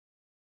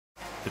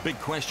The big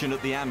question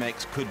at the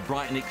Amex, could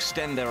Brighton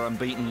extend their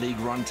unbeaten league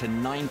run to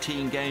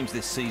 19 games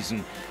this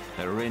season?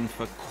 They're in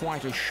for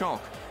quite a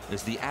shock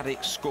as the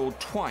Addicts scored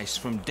twice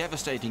from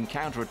devastating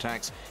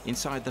counter-attacks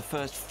inside the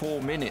first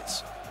 4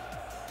 minutes.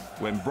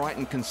 When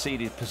Brighton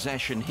conceded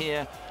possession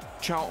here,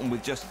 Charlton,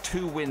 with just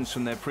 2 wins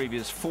from their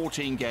previous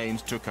 14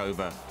 games, took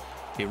over.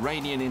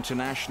 Iranian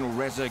international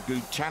Reza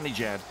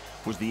Ghoochannejhad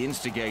was the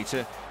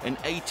instigator, and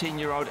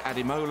 18-year-old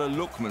Ademola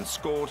Lookman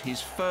scored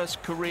his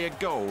first career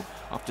goal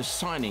after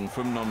signing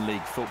from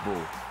non-league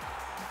football.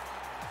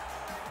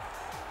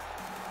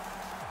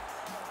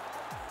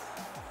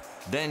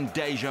 Then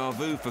déjà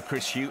vu for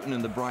Chris Hughton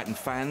and the Brighton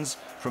fans.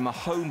 From a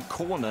home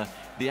corner,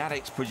 the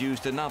Addicts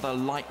produced another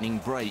lightning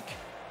break.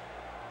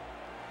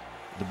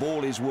 The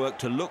ball is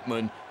worked to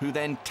Lookman, who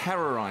then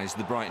terrorised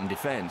the Brighton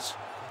defence.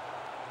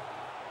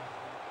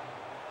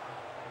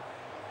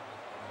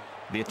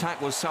 The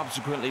attack was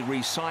subsequently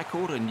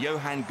recycled, and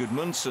Johan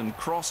Gudmundsson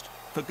crossed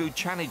for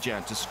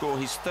Ghoochannejhad to score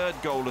his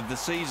 3rd goal of the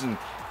season,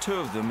 2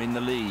 of them in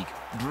the league.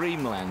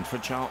 Dreamland for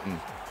Charlton.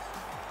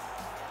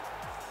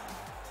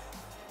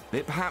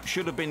 It perhaps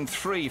should have been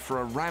 3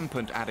 for a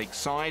rampant Addict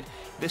side.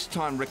 This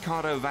time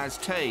Ricardo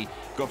Vazte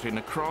got in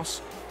a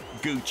cross.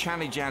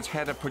 Ghoochannejhad's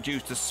header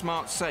produced a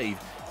smart save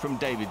from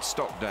David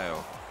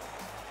Stockdale.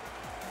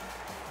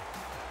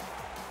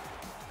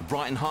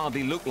 Brighton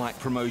hardly looked like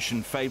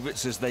promotion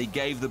favourites as they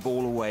gave the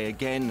ball away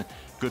again.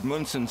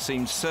 Gudmundsson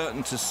seemed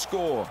certain to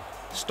score.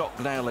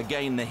 Stockdale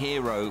again the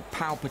hero.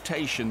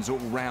 Palpitations all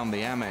round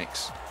the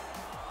Amex.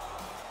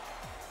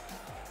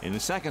 In the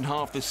second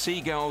half, the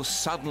Seagulls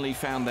suddenly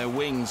found their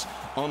wings.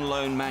 On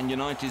loan Man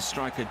United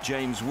striker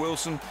James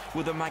Wilson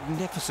with a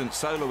magnificent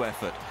solo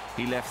effort.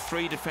 He left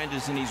 3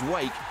 defenders in his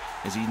wake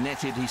as he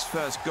netted his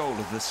first goal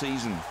of the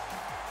season.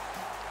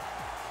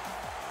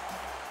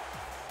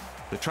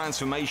 The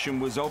transformation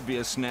was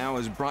obvious now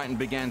as Brighton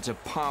began to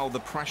pile the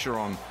pressure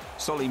on.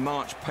 Solly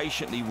March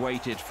patiently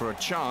waited for a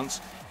chance.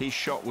 His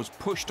shot was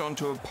pushed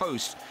onto a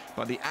post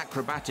by the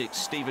acrobatic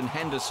Stephen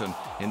Henderson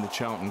in the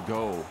Charlton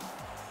goal.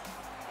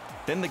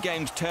 Then the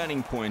game's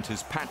turning point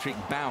as Patrick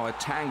Bauer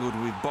tangled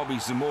with Bobby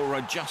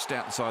Zamora just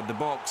outside the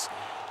box.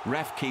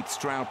 Ref Keith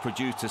Stroud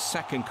produced a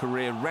 2nd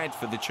career red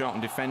for the Charlton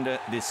defender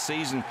this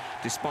season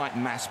despite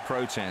mass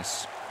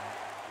protests.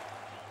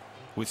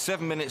 With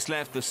 7 minutes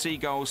left, the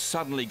Seagulls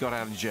suddenly got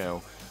out of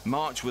jail.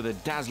 March with a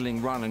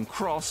dazzling run and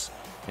cross.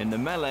 In the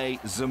melee,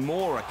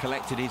 Zamora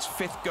collected his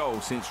 5th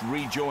goal since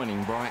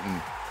rejoining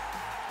Brighton.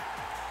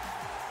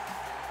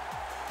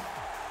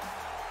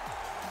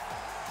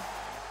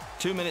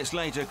 Two minutes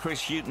later,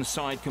 Chris Hughton's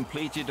side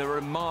completed a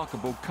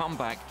remarkable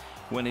comeback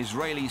when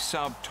Israeli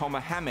sub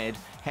Tomer Hamed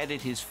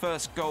headed his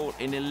first goal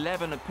in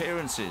 11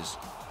 appearances.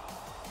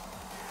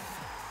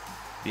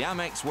 The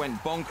Amex went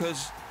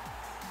bonkers.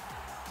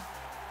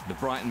 The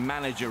Brighton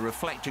manager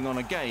reflecting on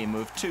a game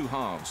of 2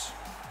 halves.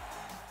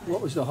 What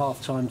was the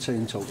half-time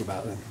team talk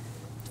about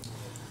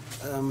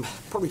then?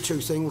 Probably 2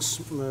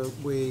 things.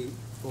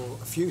 Or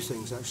a few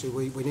things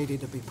actually. We needed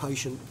to be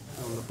patient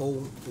on the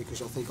ball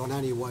because I think on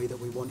any way that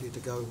we wanted to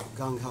go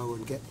gung-ho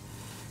and get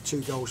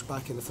 2 goals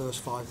back in the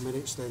first 5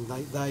 minutes, then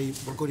they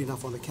were good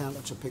enough on the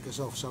counter to pick us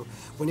off. So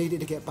we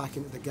needed to get back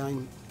into the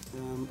game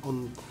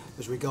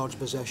as regards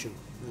possession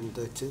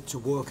and to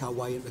work our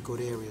way into good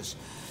areas.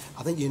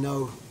 I think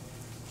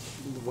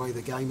the way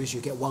the game is, you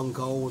get 1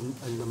 goal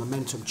and the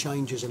momentum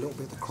changes a little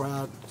bit, the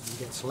crowd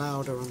gets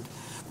louder, and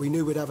we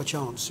knew we'd have a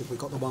chance if we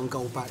got the 1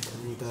 goal back,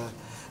 and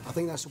I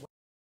think that's